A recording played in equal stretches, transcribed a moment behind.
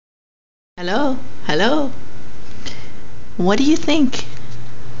Hello? Hello? What do you think?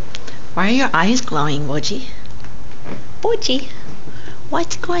 Why are your eyes glowing, Boji? Boji,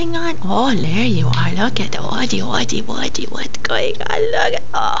 what's going on? Oh, there you are. Look at Boji, what's going on? Look at,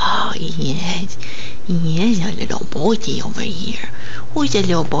 oh, yes. Yes, a little Boji over here. Who's the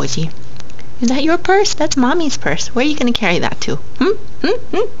little Boji? Is that your purse? That's Mommy's purse. Where are you going to carry that to?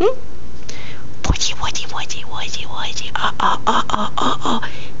 Boji. Oh.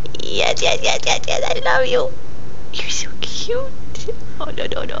 Yes, I love you. You're so cute. Oh, no.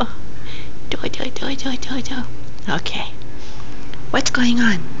 Do. Okay. What's going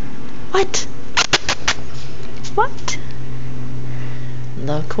on? What?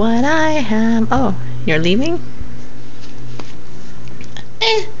 Look what I have. Oh, you're leaving?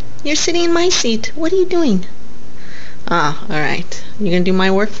 You're sitting in my seat. What are you doing? Ah, alright. You gonna do my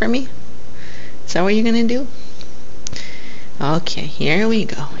work for me? Is that what you're gonna do? Okay, here we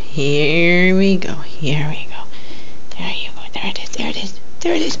go. There you go. There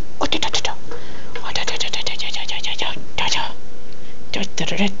it is.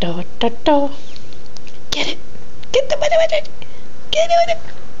 Get it. Get the butter. Get it.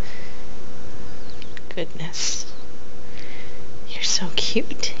 Goodness. You're so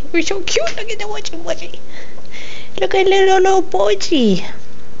cute. You're so cute. Look at the Boji. Look at little Boji.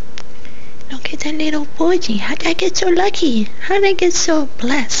 Look at that little Boji. How did I get so lucky? How did I get so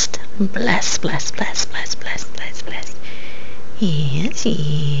blessed? Blessed. Yes.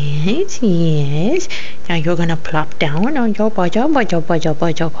 Now you're gonna plop down on your bojo.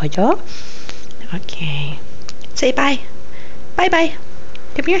 Okay. Say bye. Bye.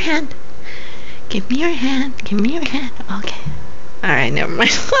 Give me your hand. Okay. Alright, never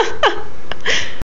mind.